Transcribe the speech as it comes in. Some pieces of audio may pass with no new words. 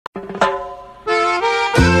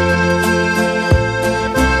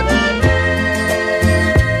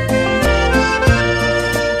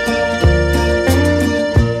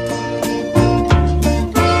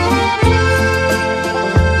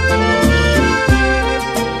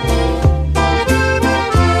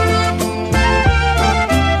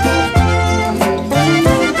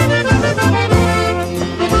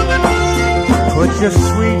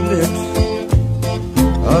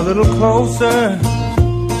closer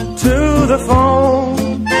to the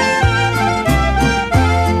phone,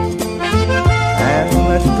 and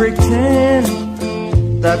let's pretend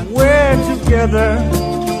that we're together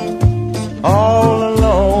all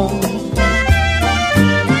alone.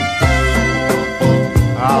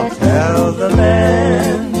 I'll tell the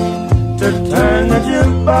man to turn the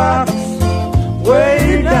jukebox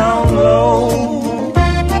way down low,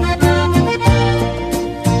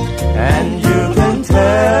 and you can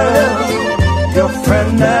tell your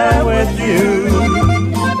friend there with you,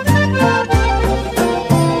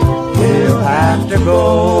 he'll have to go.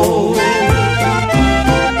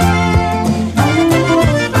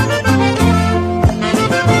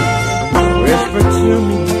 Whisper to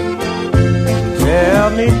me, tell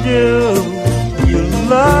me, do you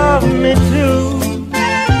love me too?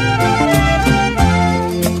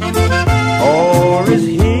 Or is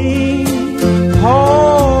he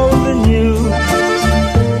holding you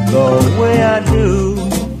the way I do?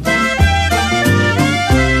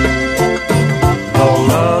 Oh,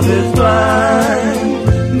 love is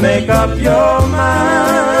blind, make up your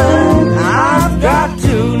mind, I've got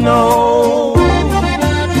to know.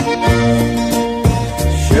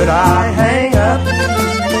 Should I hang up,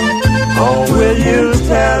 or will you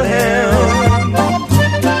tell him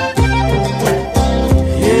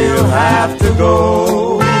he'll have to go?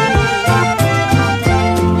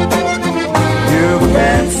 You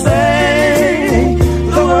can say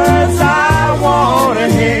the words I want to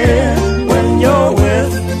hear when you're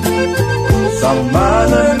with some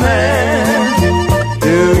other man.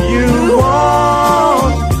 Do you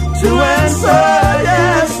want to answer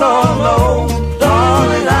yes or no?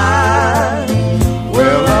 Darling, I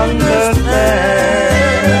will understand.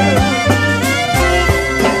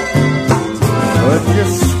 Put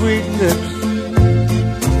your sweet lips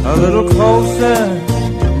a little closer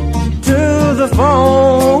to the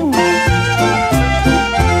phone,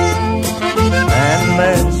 and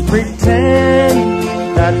let's pretend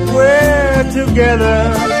that we're together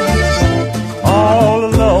all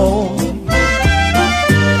alone.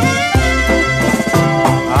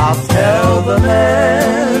 I'll tell the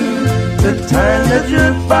man to turn the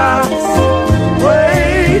jukebox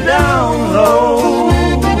way down low,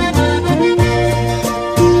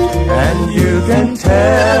 and you can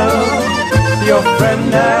tell your friend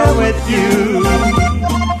there with you,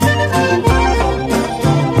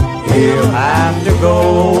 he'll have to go.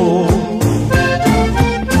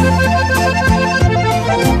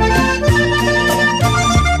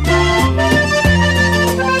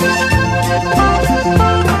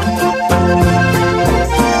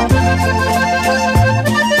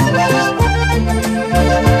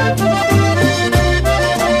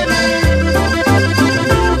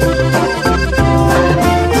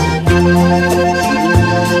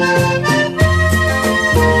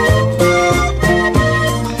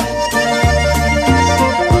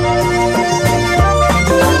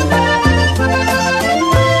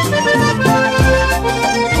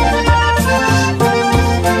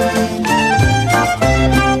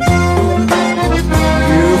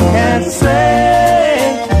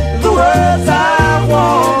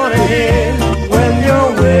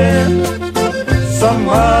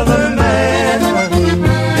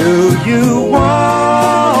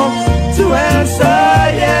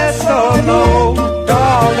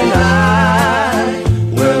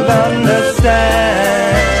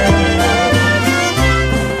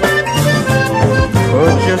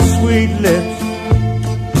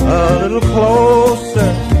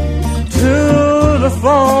 Closer to the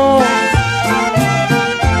phone,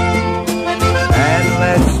 and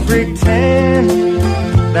let's pretend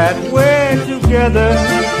that we're together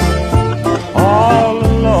all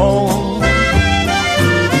alone.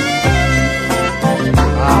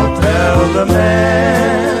 I'll tell the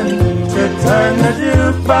man to turn the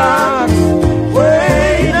jukebox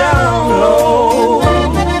way down low,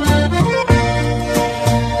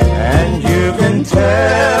 and you can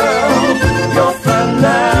tell your friend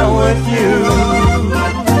there with you,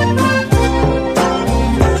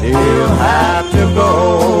 he'll have to go.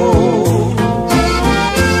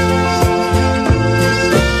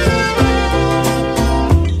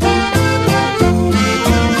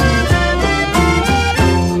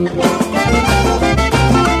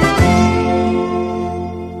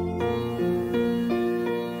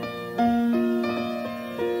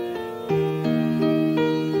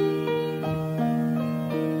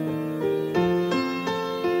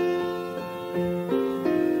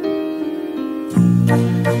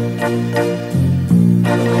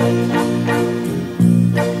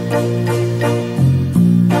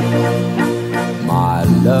 My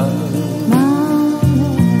love,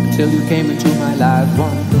 till you came into my life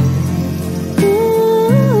one day,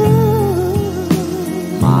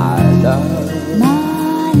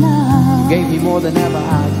 more than ever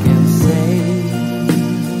I can say.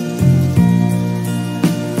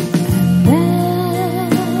 And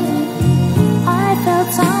then I felt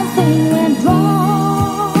something went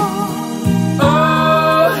wrong.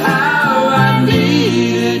 Oh, how I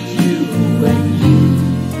needed you when you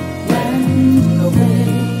went away.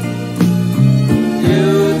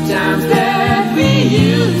 Good times that we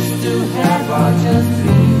used to have are just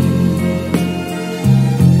dreams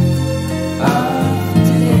of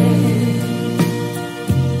today.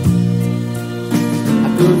 I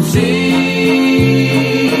could see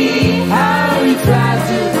how you tried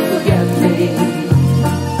to forget me.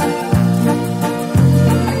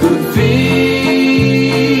 I could feel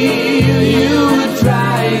you were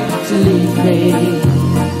trying to leave me,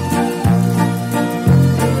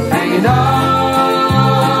 hanging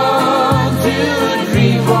on to a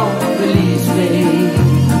dream won't release me.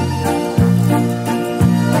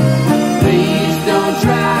 Please don't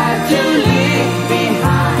try to leave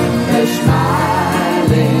behind a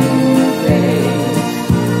smiling face.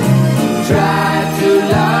 Try to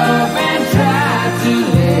love and try to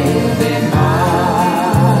live in my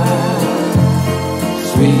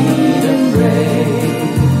sweet embrace.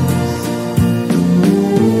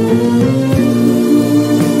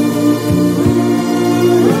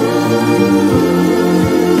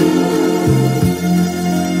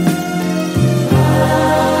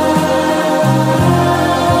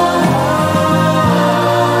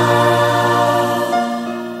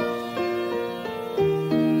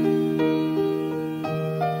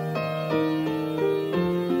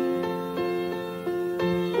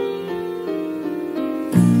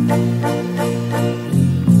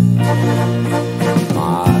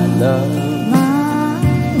 My love,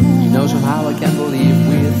 you know somehow I can't believe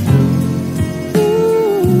we're through.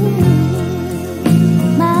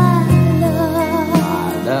 My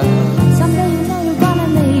love, someday you know you're gonna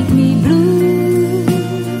make me blue.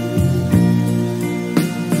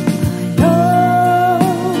 I know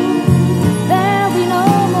there'll be no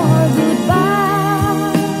more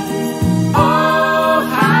goodbyes. Oh,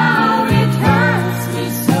 how it hurts me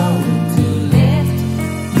so to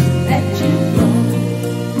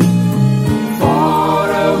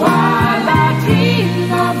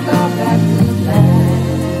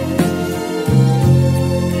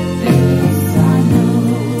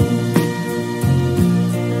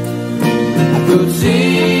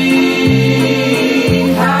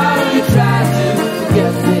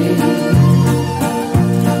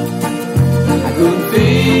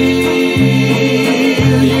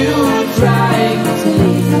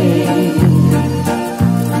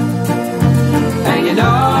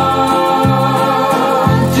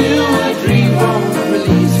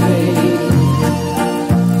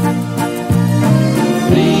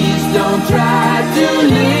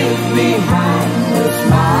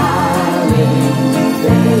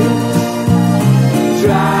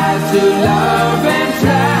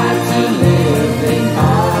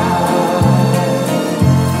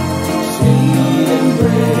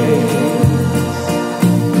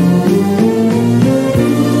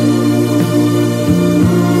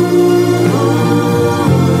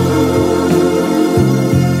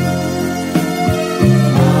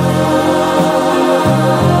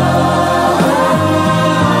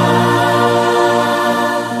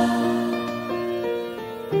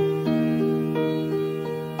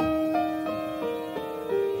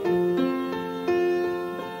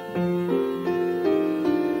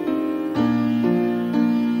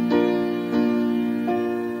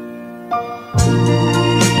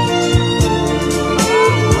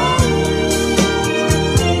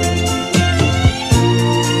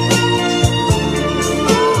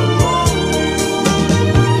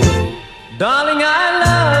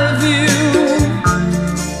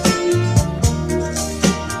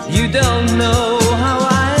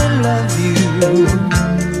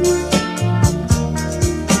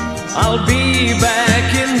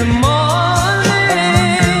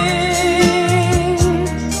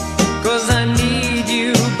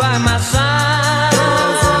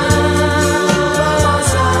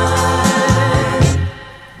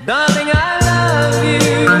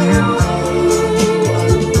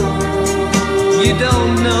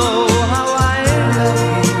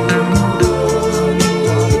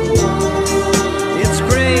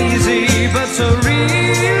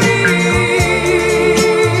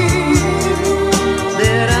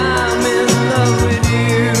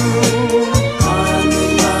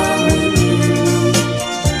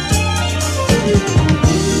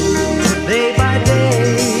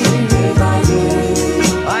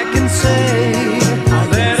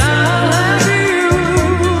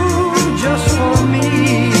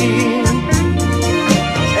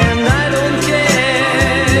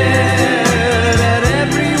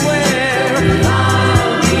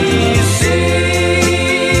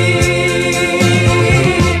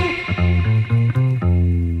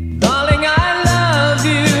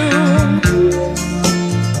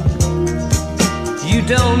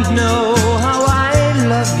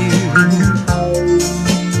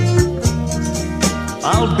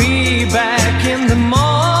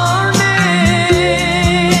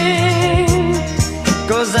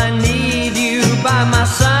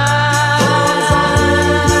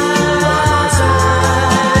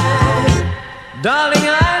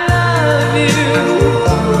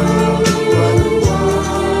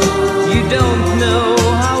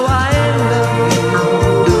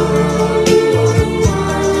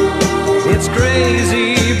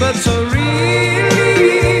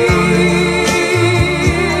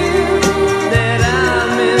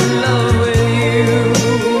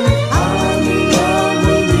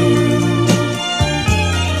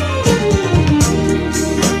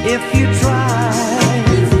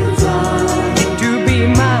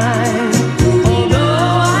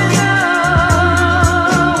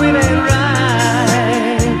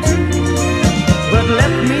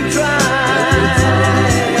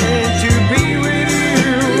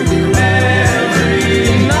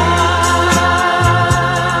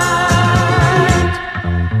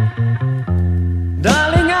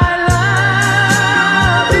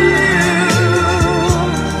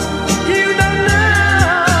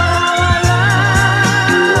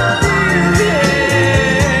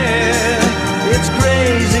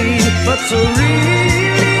so real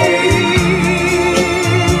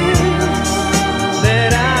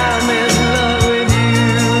that I'm in love with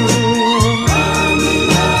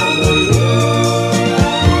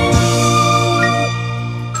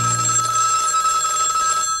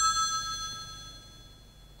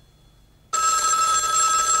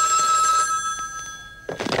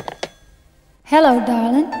Hello,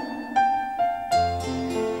 darling.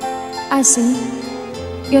 I see.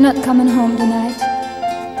 You're not coming home tonight.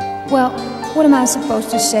 Well, what am I supposed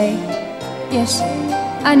to say? Yes,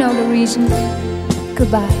 I know the reason.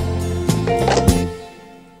 Goodbye.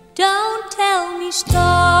 Don't tell me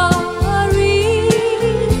stories.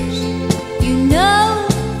 You know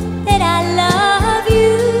that I love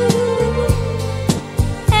you.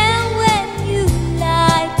 And when you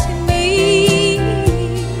lie to me,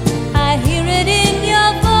 I hear it in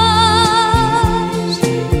your voice.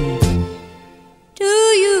 Do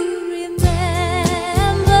you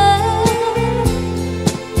remember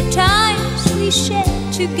the times we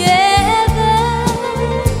shared together?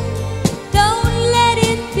 Don't let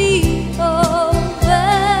it be over.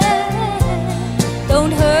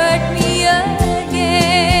 Don't hurt me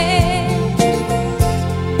again.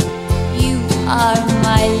 You are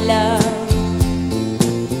my love.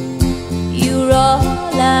 You're all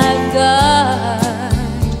I've got.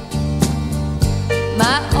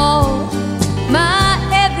 My all, my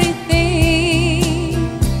everything.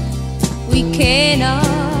 We cannot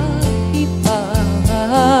be apart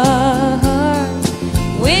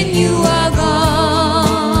when you are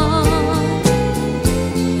gone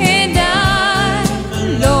and I'm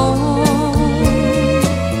alone.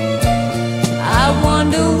 I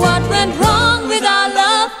wonder what went wrong with our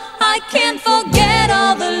love. I can't forget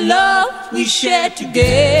all the love we shared together.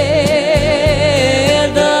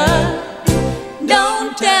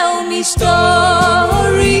 Don't tell me stories.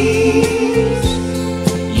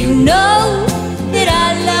 You know that I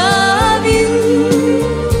love you.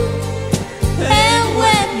 And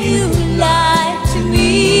when you lie to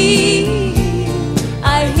me,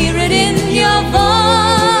 I hear it in your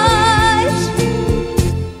voice.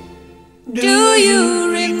 Do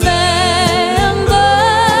you remember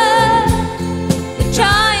the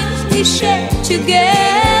times we shared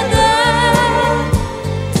together?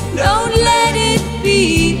 Don't let it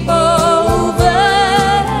be over.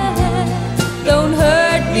 Don't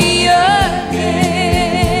hurt me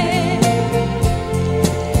again.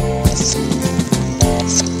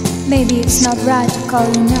 Maybe it's not right to call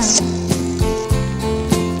you now,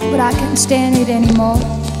 but I can't stand it anymore.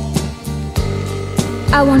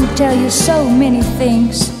 I want to tell you so many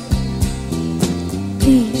things.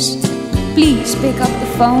 Please, please pick up the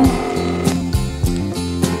phone.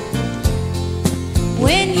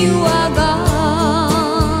 When you are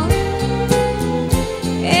gone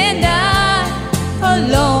and I'm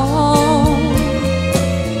alone,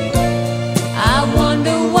 I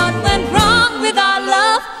wonder what went wrong with our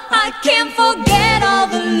love. I can't forget all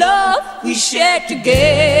the love we shared together.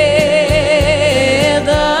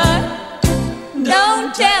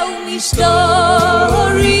 Don't tell me stories.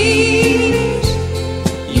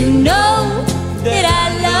 You know that I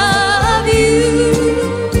love you.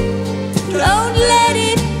 Don't let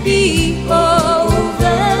it be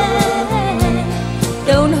over.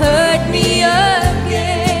 Don't hurt me again.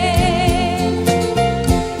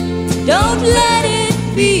 Don't let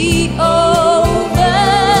it be over.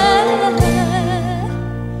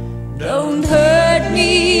 Don't hurt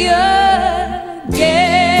me again.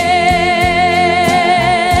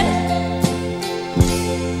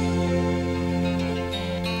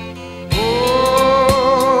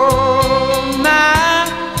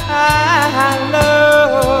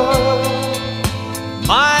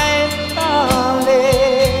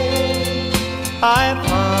 I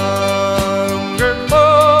hunger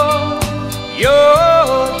for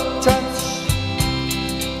your touch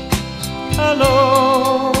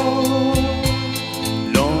alone,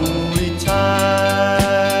 lonely time,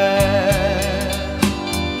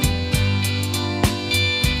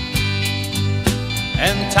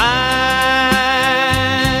 and time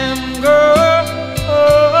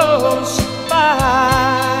goes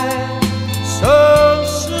by so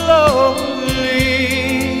slowly,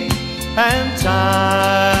 and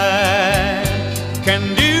time can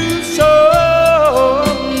do so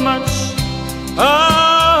much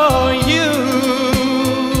for you.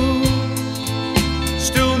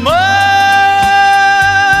 Still more,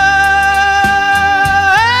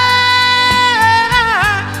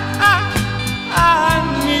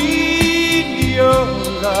 I need your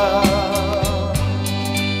love.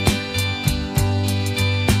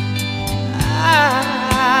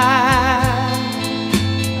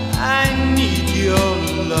 I need your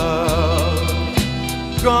love.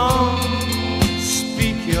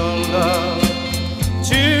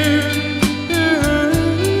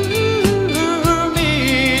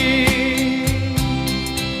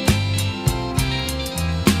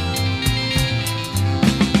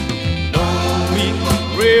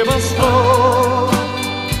 rivers flow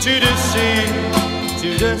to the sea, to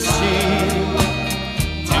the sea,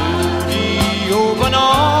 to the open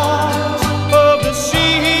arms of the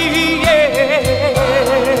sea.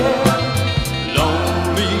 Yeah.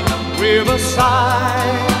 Lonely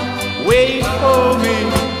riverside, wait for me,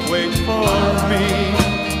 wait for me.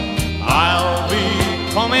 I'll be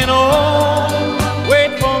coming home,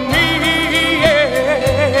 wait for me.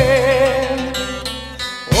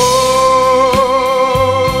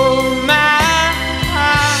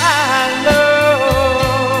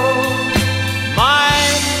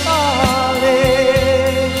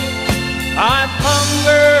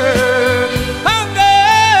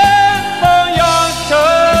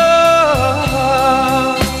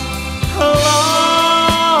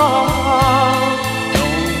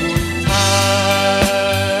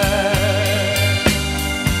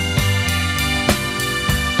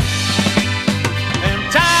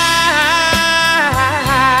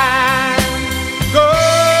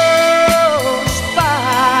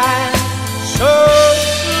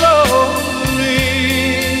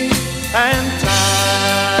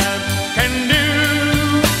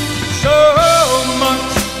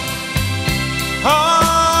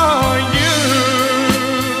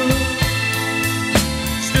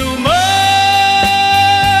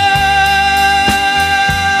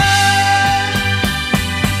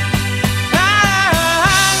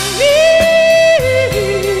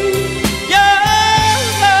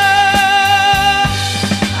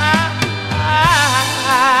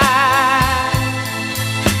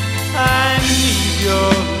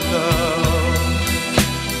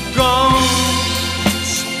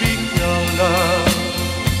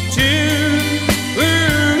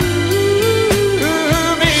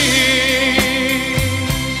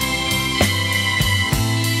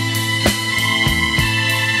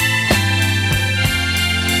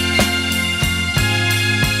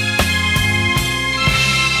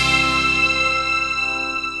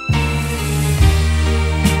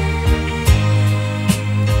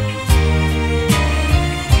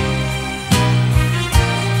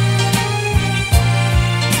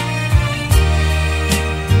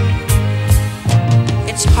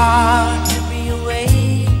 Hard to be away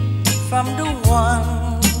from the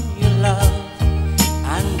one you love,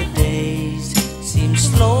 and the days seem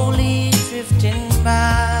slowly drifting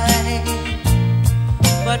by.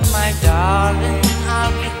 But my darling,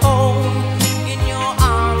 I'll be home in your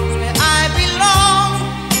arms where I belong.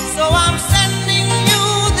 So I'm sending you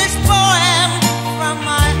this poem from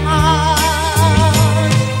my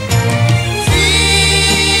heart.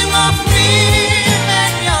 Dream of me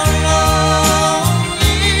when you're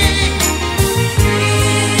lonely.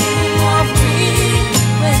 Dream of me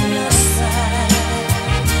when you're sad.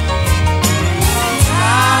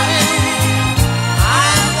 Darling,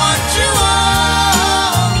 I want you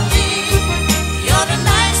only. You're the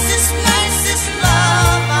nicest, nicest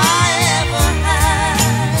love I ever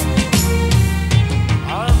had.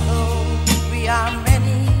 Although we are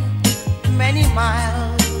many, many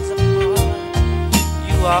miles apart,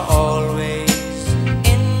 you are always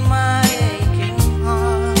in my aching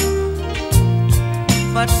heart.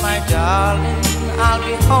 But my darling, I'll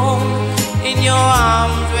be home in your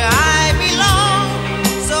arms where I belong.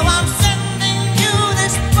 So I'm sending you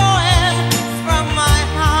this poem from my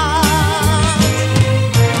heart.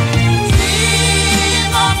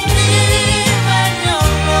 Dream of me when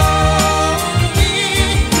you're lonely.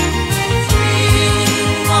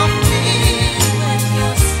 Dream of me when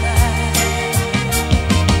you're sad.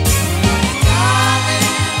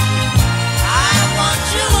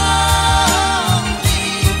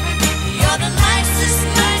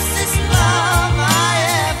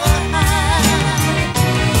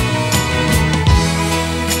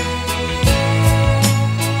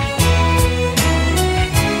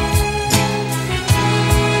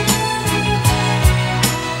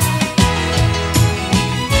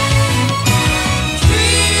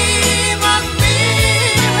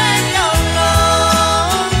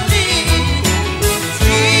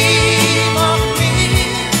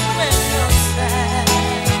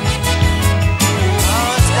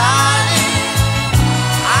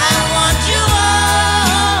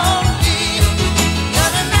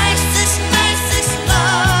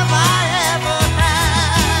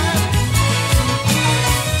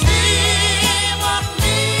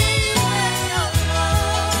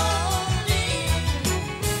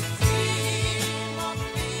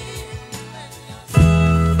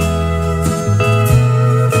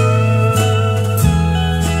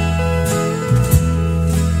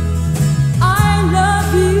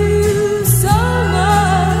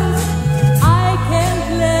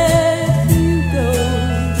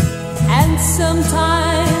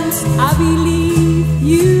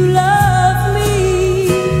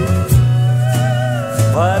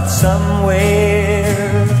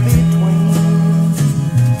 somewhere between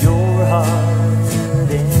your heart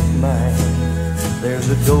and mine, there's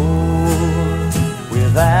a door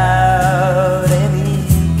without any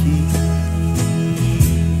key.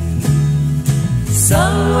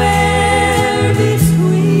 Somewhere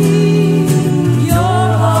between your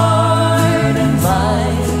heart and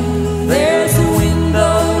mine, there's a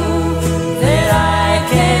window that I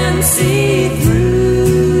can see through.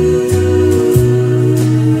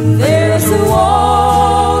 There's a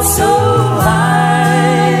wall so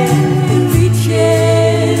high it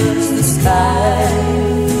reaches the sky.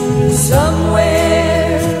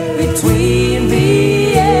 Somewhere between me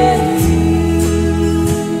and you,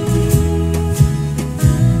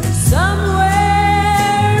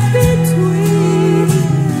 somewhere between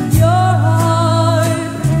your heart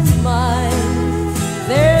and mine,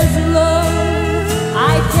 there's love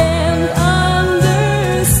I can't understand.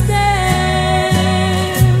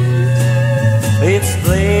 It's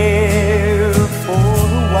there for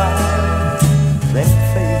a while, then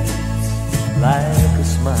fades like a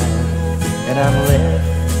smile, and I'm left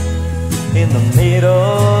in the middle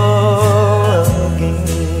again.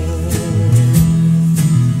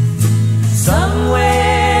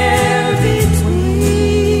 Somewhere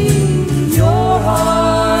between your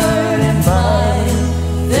heart and mine,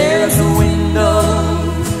 there's a window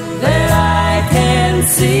that I can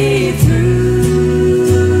see through.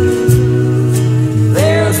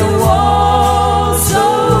 There's a wall so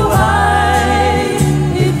high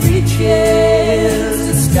it reaches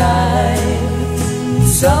the sky.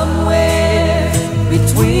 Somewhere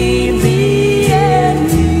between me and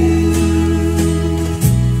you,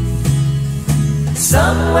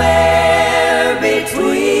 somewhere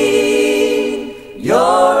between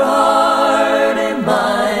your heart and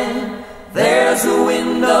mine, there's a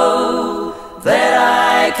window that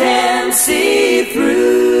I can see through.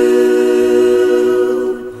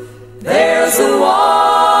 There's a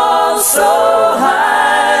wall so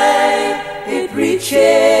high it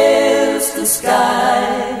reaches the sky.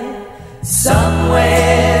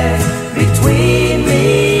 Somewhere between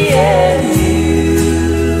me and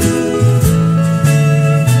you,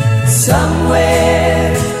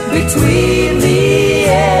 somewhere between me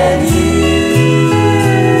and you.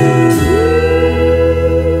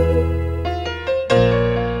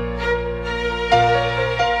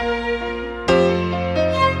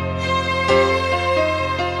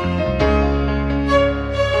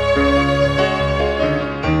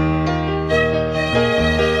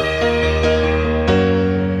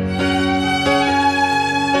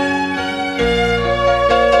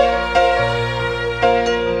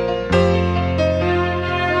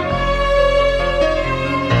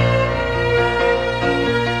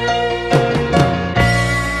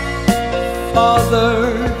 Father,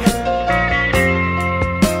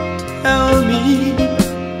 tell me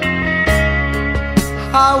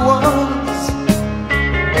how was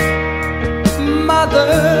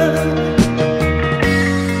Mother,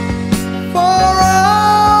 for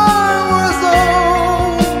I was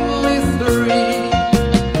only 3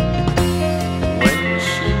 when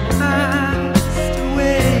she passed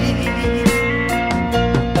away.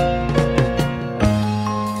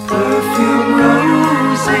 Perfume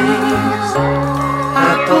roses,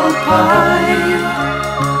 apple pie,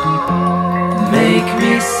 make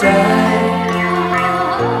me sad,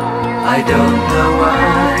 I don't know why.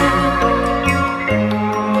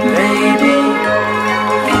 Maybe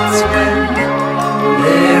it's when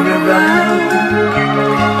they're around,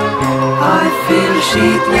 I feel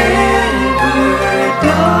she'd never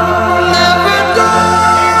die. Never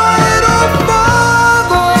died, oh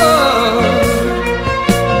Father,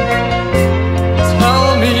 tell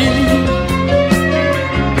me,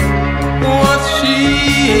 was she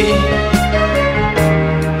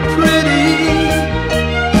pretty?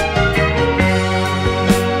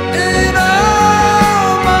 In all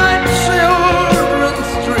my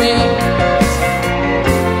children's dreams,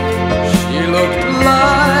 she looked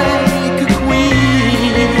like a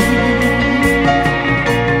queen.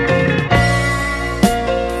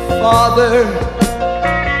 Father,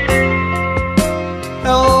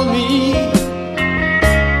 tell me,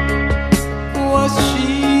 was she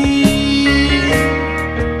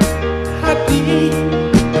happy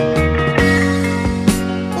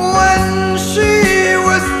when she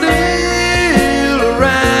was still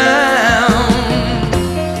around,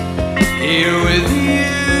 here with you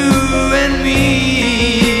and me?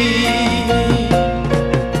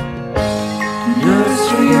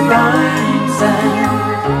 Nursery rhymes and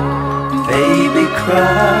baby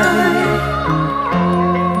cry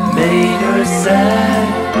made her sad,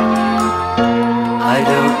 I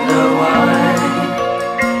don't know why.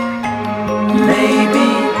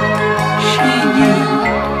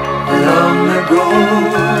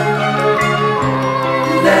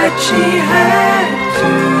 she had to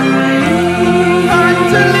leave. Had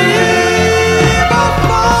to leave her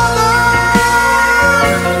father.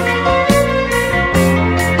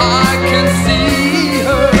 I can see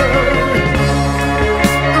her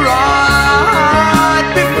right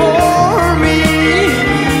before me,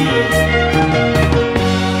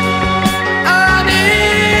 and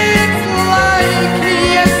it's like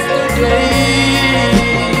yesterday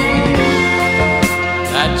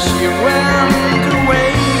that she went away.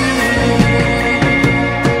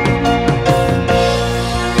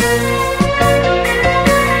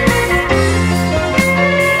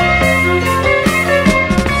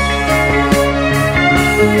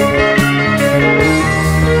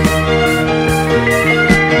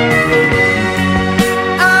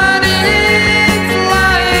 And it's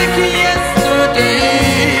like yesterday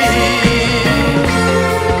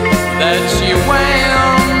that she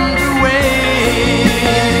went away.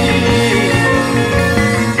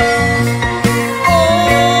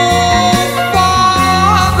 Oh,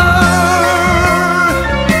 Father,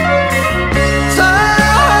 tell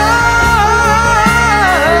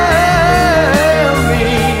me.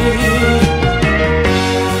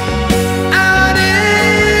 And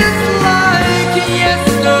it's like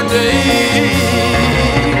yesterday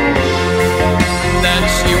that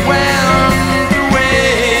she went away.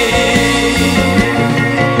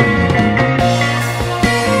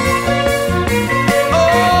 Oh,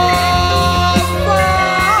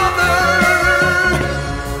 Father,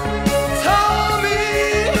 tell me.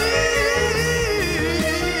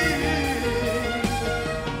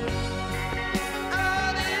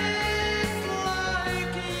 And it's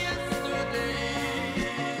like yesterday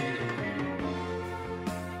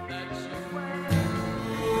that she went.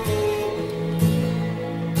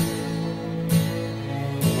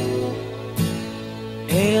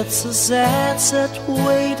 It's a sad, sad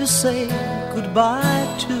way to say goodbye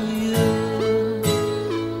to you.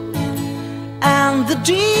 And the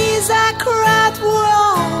tears I cried were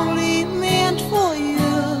only meant for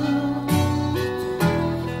you.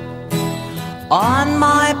 On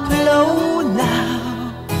my pillow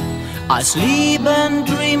now, I sleep and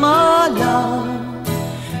dream alone,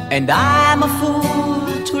 and I'm a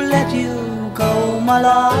fool to let you go, my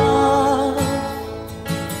love.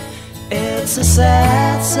 It's a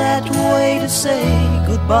sad, sad way to say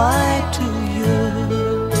goodbye to you.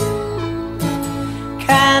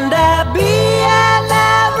 Can there be an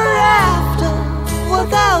ever after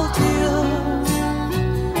without you?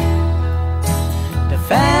 The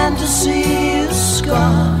fantasy is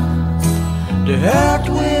gone, the hurt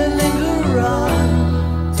will linger on,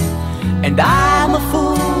 and I'm a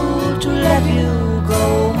fool to let you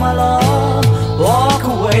go, my love. Walk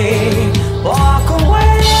away, walk away.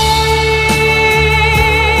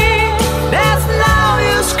 There's no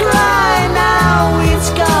use crying now, it's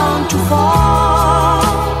gone too far.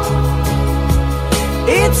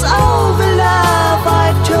 It's over, love, I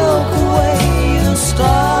took away your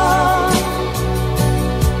star.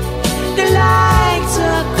 The lights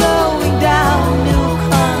are going down, here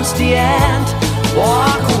comes the end.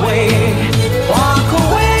 Walk away, walk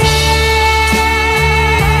away,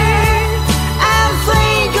 and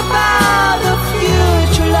think about the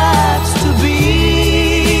future lives to be.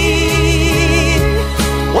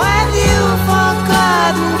 When you've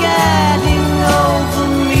forgotten getting over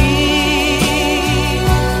me,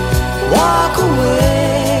 walk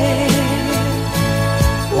away,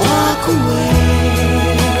 walk away.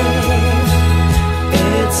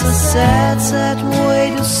 It's a sad, sad way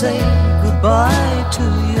to say goodbye to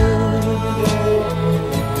you.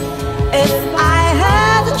 If I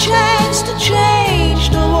had the chance to change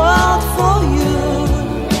the world for you,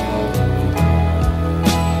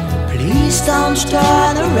 please don't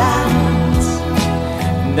turn around.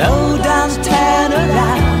 No, don't turn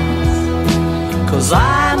around, 'cause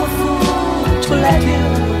I'm a fool to let you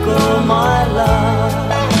go, my love.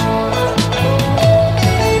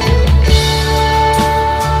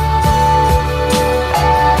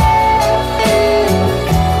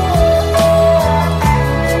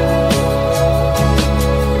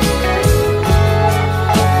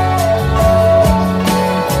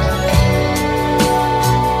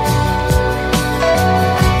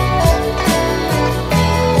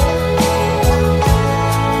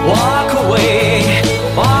 Walk away,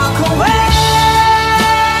 walk away.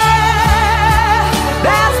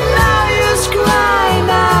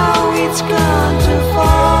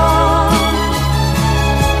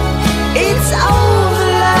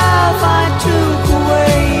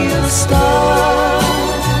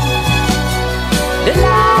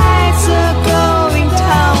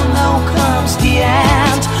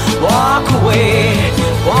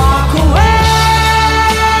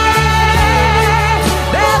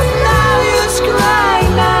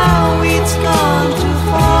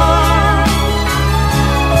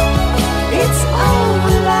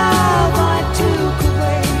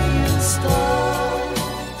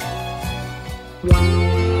 Time.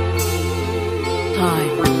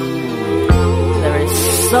 There is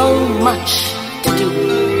so much to do.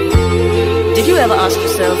 Did you ever ask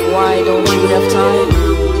yourself, why don't you have time?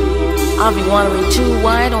 I've been wondering too,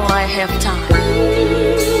 why don't I have time?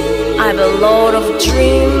 I have a lot of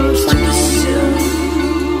dreams to pursue.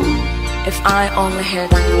 If I only had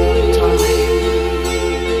time.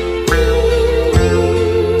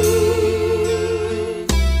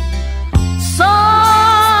 So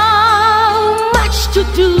much to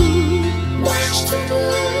do.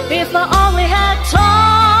 If I only had time,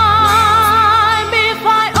 if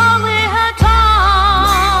I only had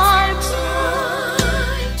time,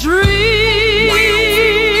 dreams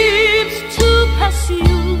to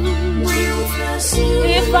pursue.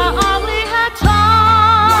 If I only had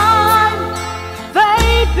time,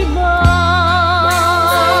 they'd be mine.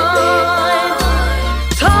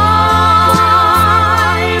 Time,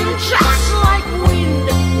 just like wind,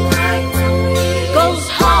 goes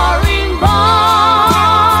hurrying by.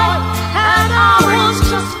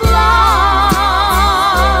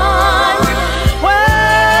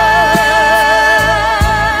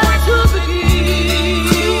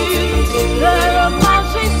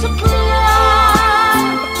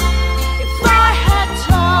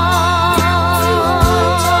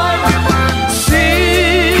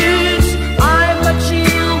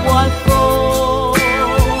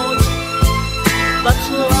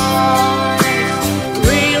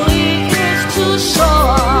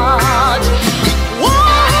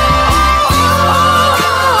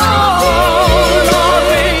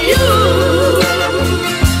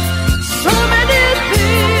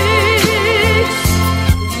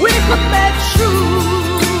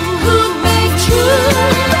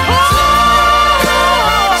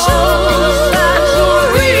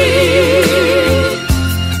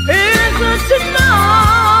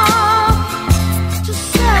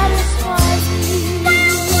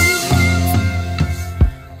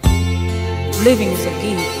 Living is a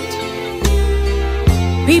gift.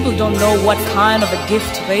 People don't know what kind of a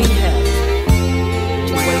gift they have.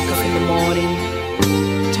 To wake up in the morning,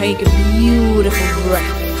 take a beautiful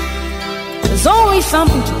breath. There's always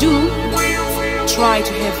something to do. Try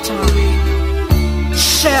to have time.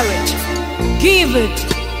 Share it, give it,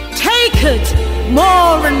 take it,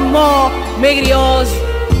 more and more. Make it yours.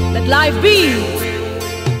 Let life be.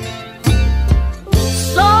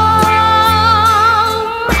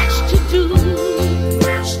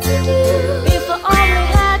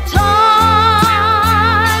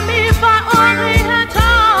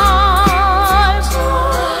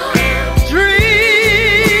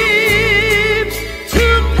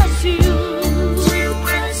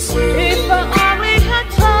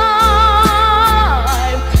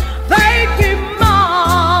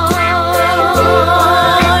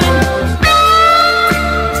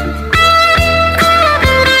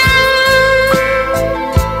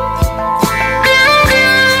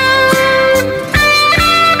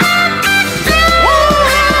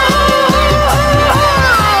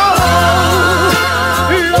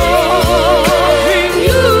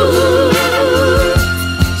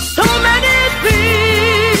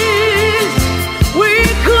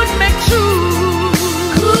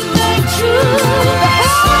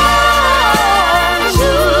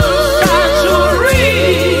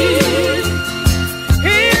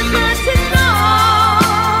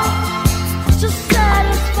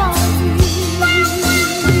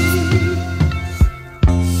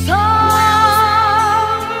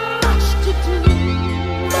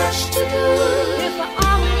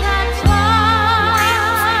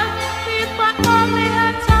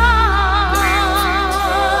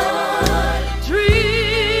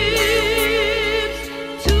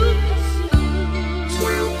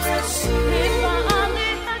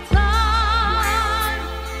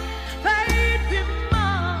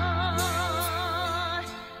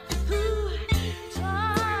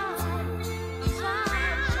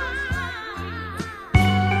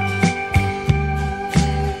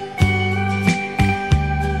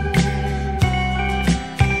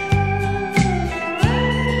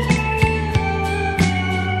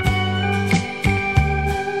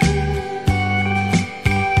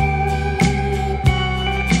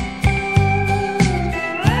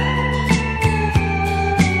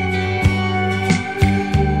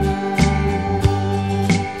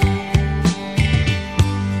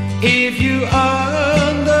 If you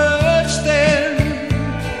understand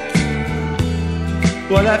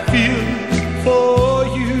what I feel for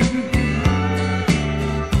you,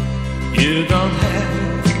 you don't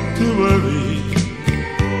have to worry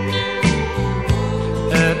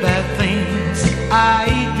about things I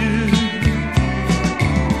do.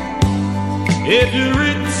 If you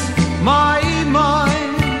read my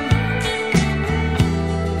mine,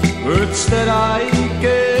 words that I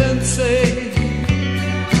can't say,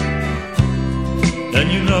 then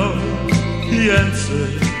you know the answer,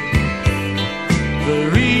 the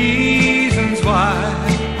reasons why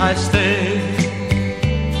I stay.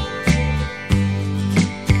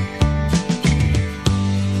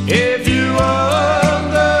 If you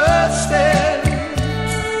understand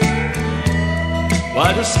why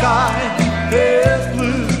the sky is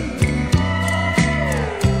blue,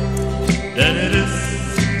 then it is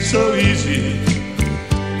so easy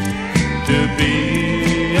to be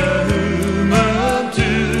a human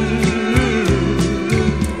too.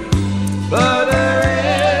 But there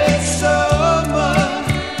is so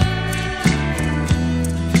much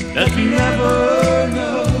that we never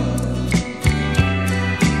know,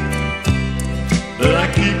 but I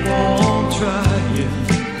keep on trying.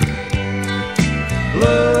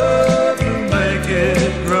 Love to make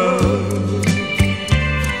it grow.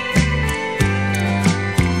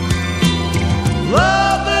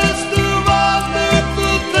 Love is the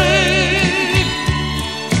wonderful thing,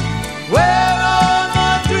 where all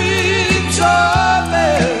my dreams are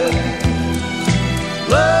met.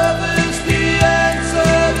 Love is the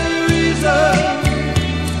answer, the reason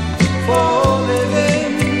for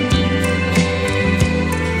living.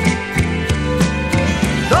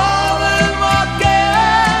 Darling, what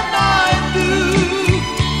can I do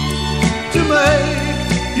to make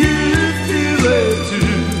you feel it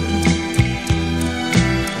too?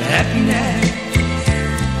 Happiness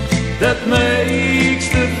that makes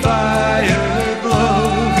the fire glow.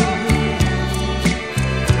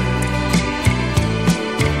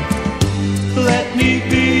 Let me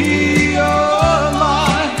be your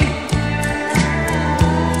light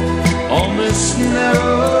on this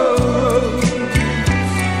narrow road.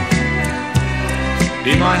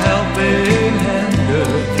 Be my helping hand,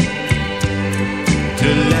 girl, to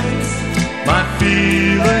let my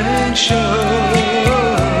feelings show.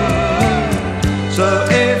 So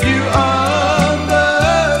if you understand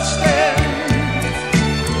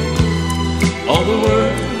all the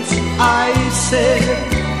words I said,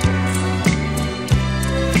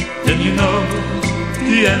 then you know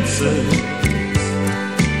the answer,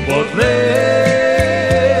 what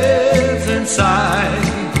lives inside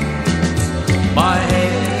my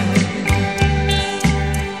head.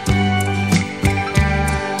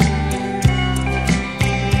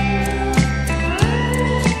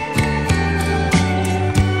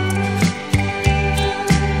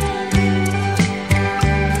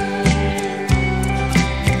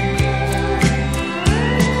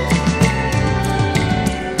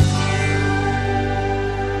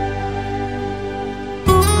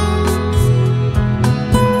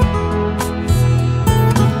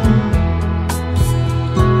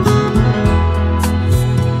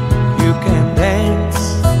 You can dance,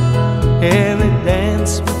 every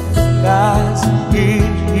dance with the guys who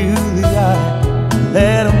give you the eye.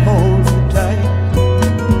 Let them hold you tight.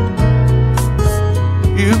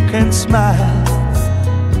 You can smile,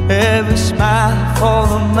 every smile for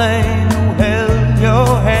the man who held your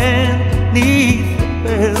hand neath the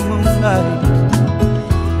pale moonlight.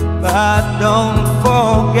 But don't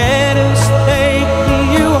forget who's taking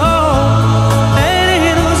you home, and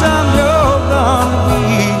it was I'm your gonna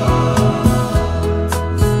be.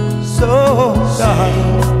 So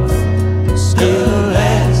darling, stay the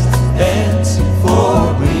last dance for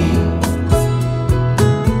me.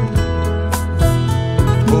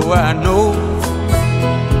 Oh, I know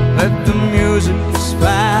that the music is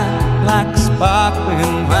fine, like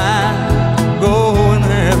sparkling wine. Go and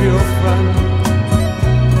have your fun,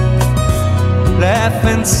 laugh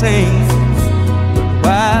and sing,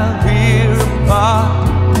 but while we're apart,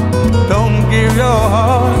 don't give your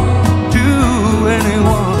heart to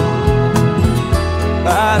anyone.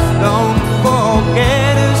 But don't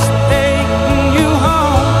forget who's taking you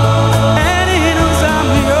home, and he knows I'm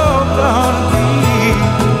your gonna be.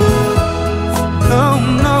 No,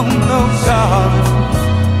 no, no, darling,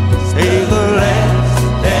 say the last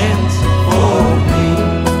dance for me.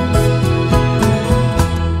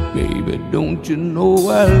 Baby, don't you know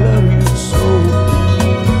I love you so?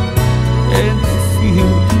 And you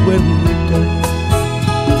feel it when we touch.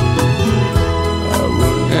 I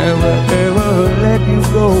will never ever let you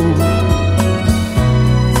go.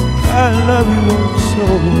 I love you all so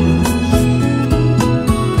much.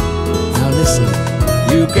 Now listen,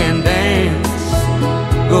 you can dance,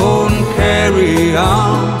 go and carry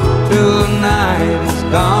on till the night is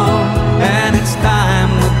gone and it's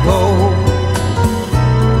time to go.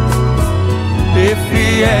 If he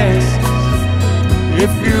asks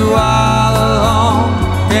if you are alone,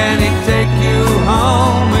 can he take you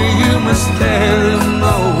home? You must stay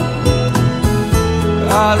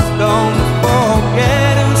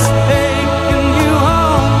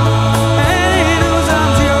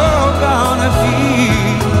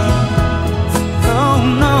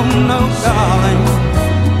no, darling,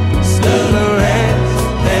 cigarettes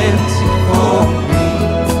dancing for me.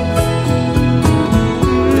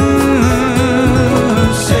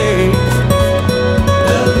 Say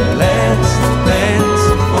the last dance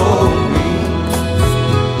for me.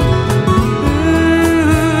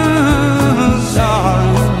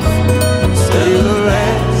 Darling,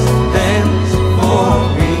 cigarettes dance for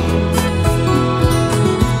me.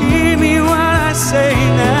 Hear me when I say,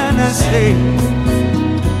 and I say,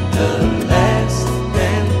 the last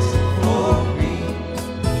dance for me.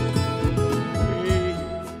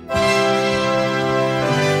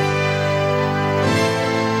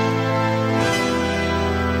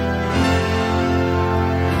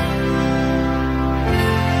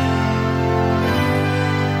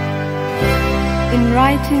 In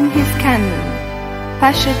writing his canon,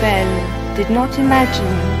 Pachelbel did not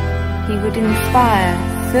imagine he would inspire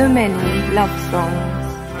so many love songs.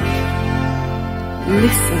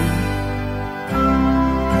 Listen.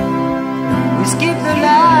 We skip the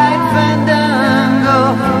light fandango,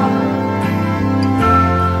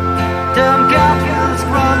 Tom Cartwheels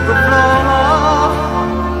from the floor.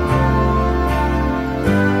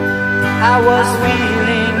 I was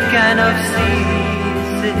feeling kind of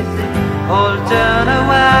seasick, all turn a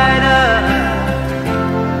wider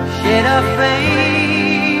shade of fade.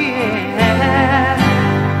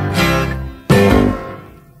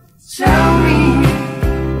 Slow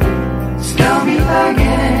me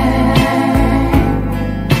again.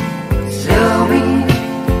 Slow me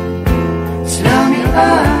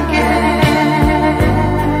again.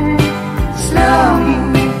 Slow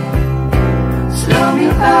me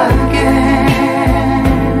again.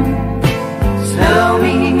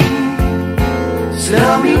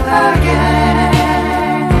 Slow me again.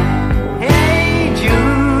 Hey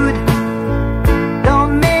Jude,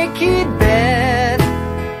 don't make it bad.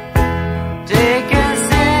 Take a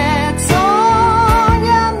sad song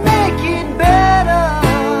and make it better.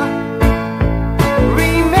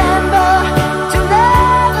 Remember to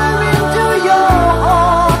let her into your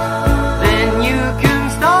heart, then you can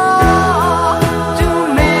start to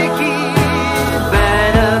make it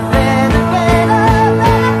better, better, better,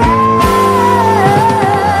 better, better.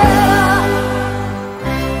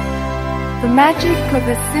 The magic of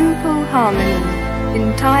a simple harmony in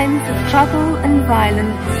times of trouble and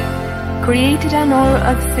violence created an aura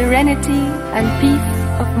of serenity and peace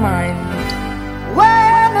of mind.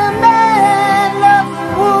 When a man loves a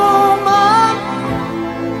woman,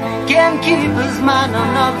 can keep his mind on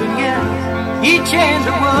nothing else. He changed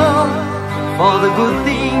the world, for the good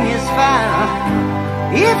thing is found.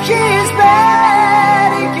 If she is bad,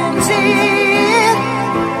 he can see it.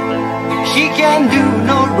 She can do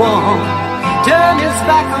no wrong. Turn his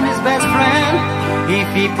back on his best friend if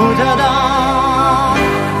he put her down.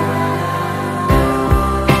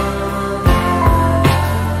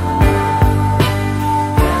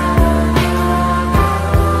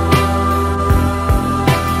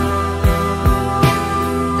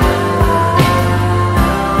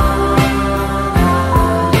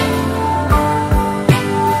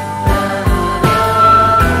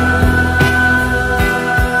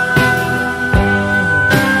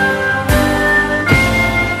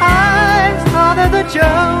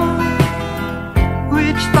 Joke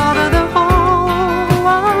which started the whole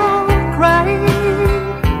world crying,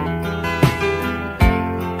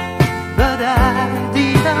 but I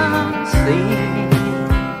didn't see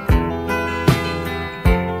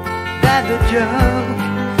that the joke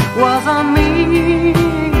was on me.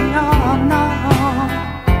 Oh no.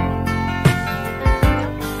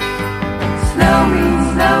 Slow me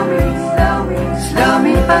again. Slow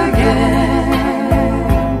me again.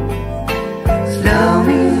 Slow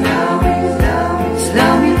me again.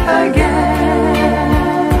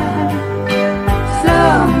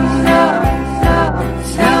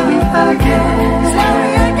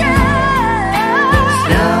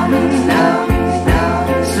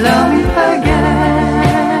 Slow me again.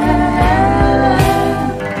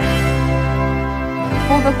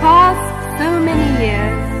 For the past so many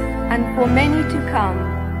years, and for many to come,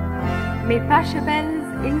 may Pachelbel's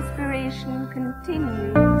inspiration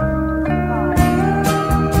continue to provide.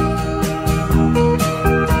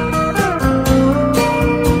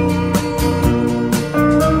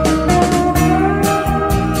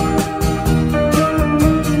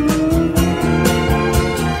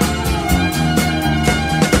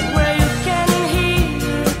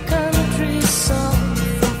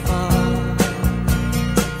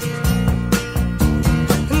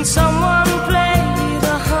 Someone played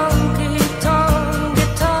a honky-tonk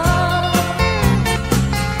guitar.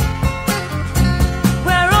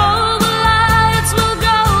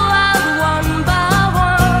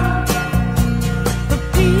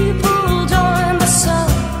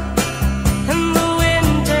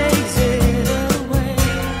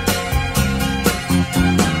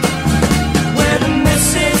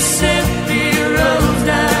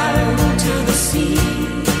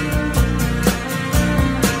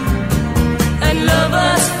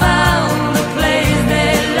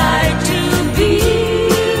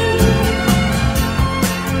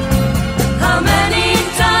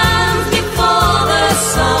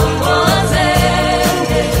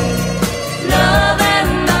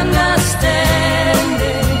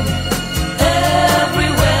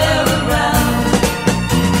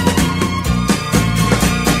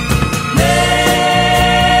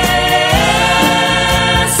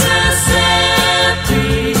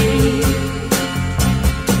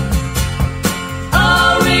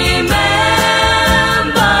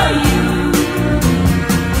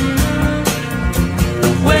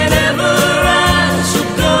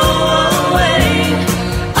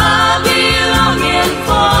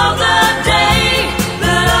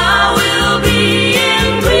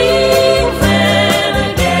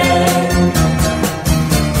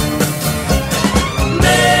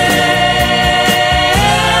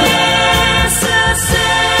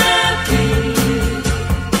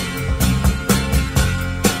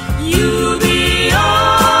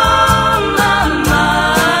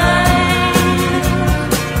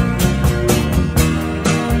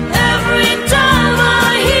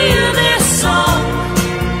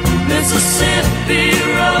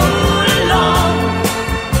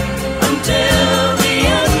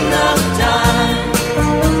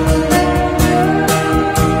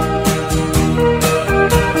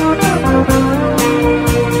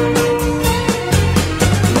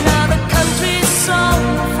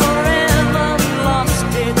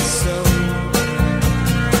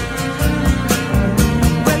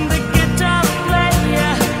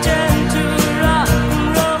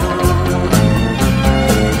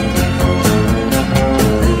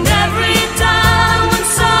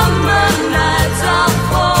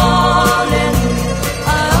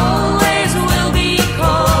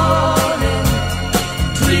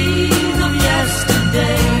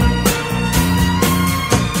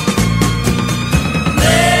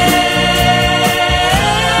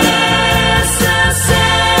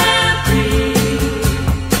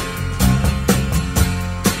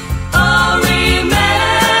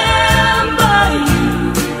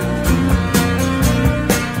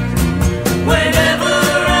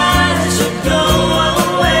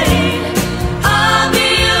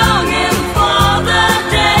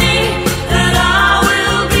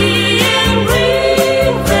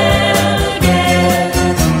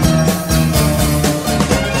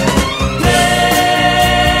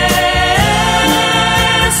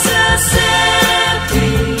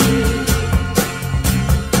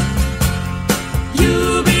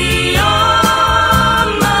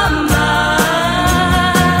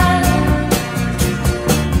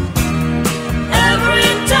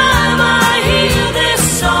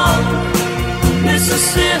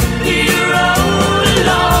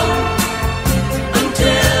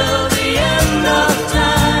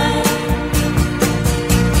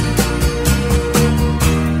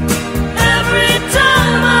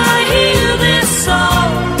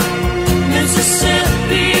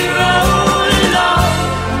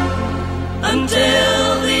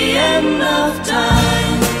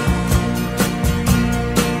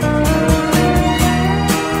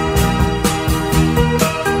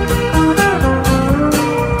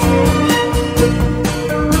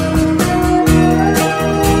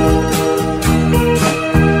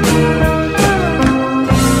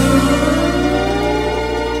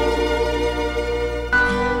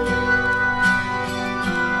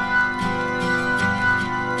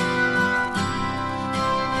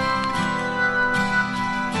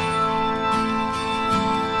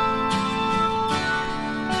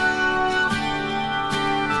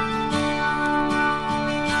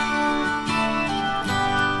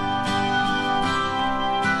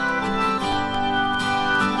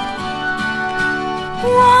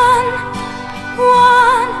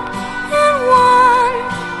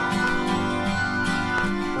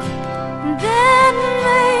 that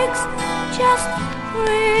makes just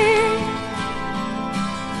three.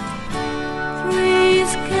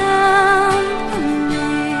 Three's company.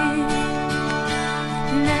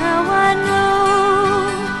 Now I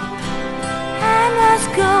know I must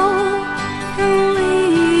go and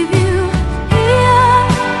leave you here,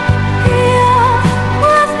 here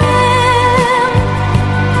with him.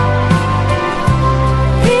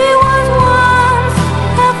 He was once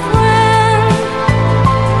a friend.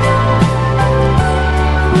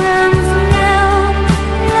 Friends now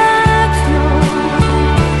like snow.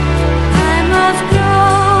 I must go,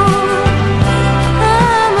 I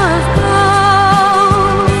must go.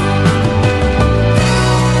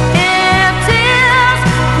 It tears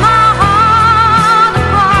my heart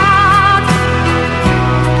apart.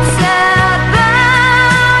 Sad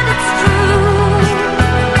but it's true.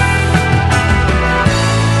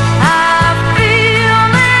 I feel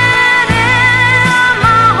it in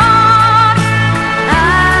my heart. I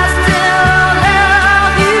still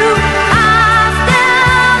love you. I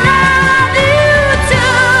still love you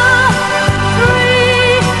too.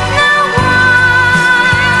 Three, now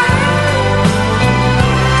one.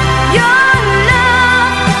 Your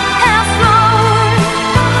love has flown.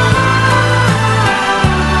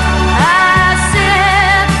 I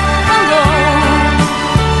sit alone,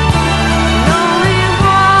 lonely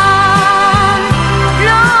one,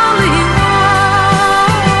 lonely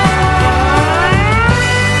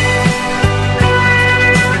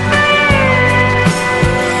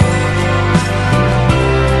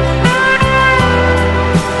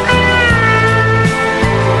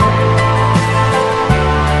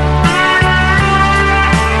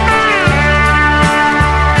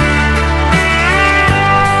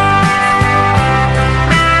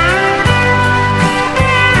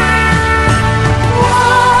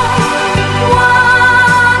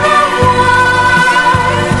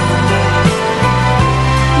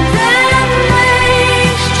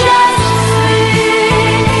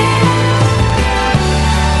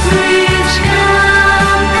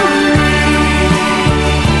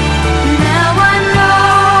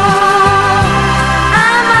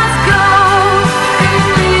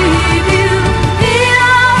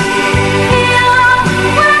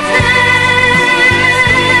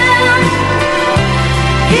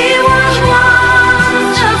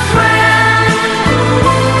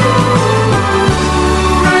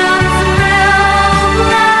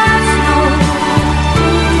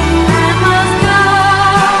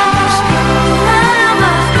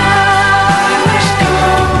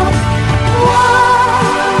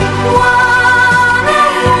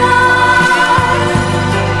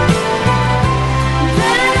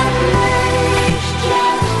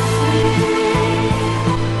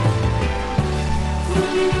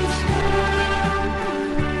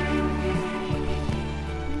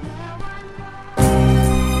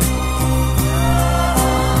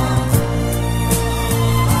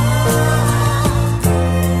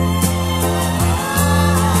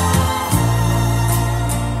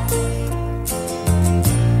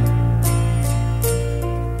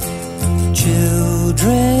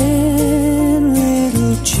Children,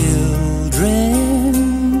 little children,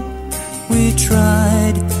 we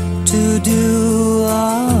tried to do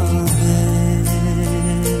our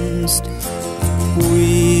best.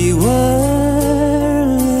 We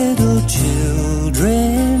were little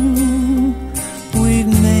children, we've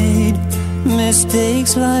made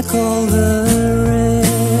mistakes like all the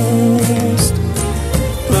rest.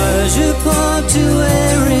 Pleasure part to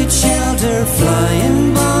arid shelter,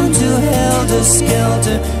 flying bomb to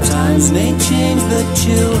helter-skelter. Times may change, but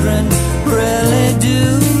children rarely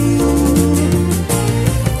do.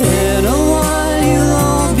 In a while you'll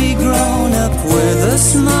all be grown up. With a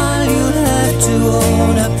smile you'll have to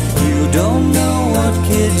own up. You don't know what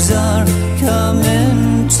kids are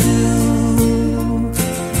coming to.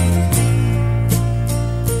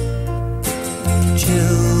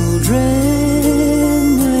 Children,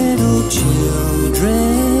 little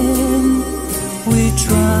children, we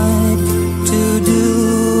tried to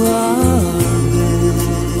do our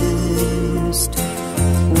best.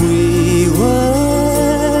 We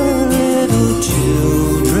were little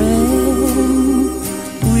children,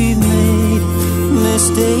 we made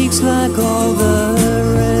mistakes like all the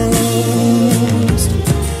rest.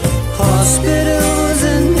 Hospitals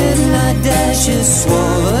and midnight dashes,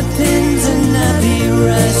 swallowed pins and nappy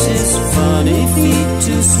rashes. Funny feet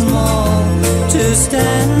too small to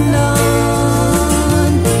stand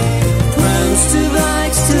on. Prams to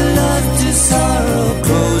bikes to love to sorrow.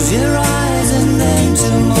 Close your eyes and then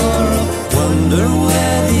tomorrow wonder where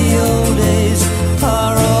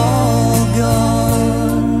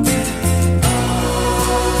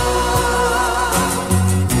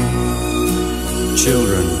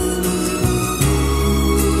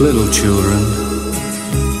little children.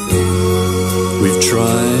 We've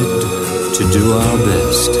tried to do our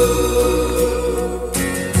best.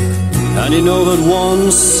 And you know that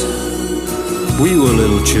once we were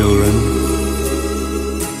little children,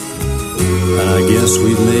 and I guess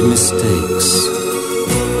we've made mistakes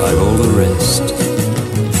like all the rest.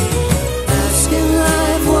 Asking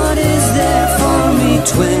life, what is there for me?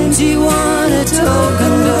 21, a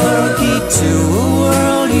token door key to a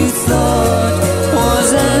world you thought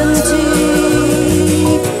was empty.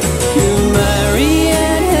 You marry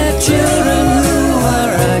and have children who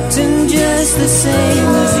are acting just the same.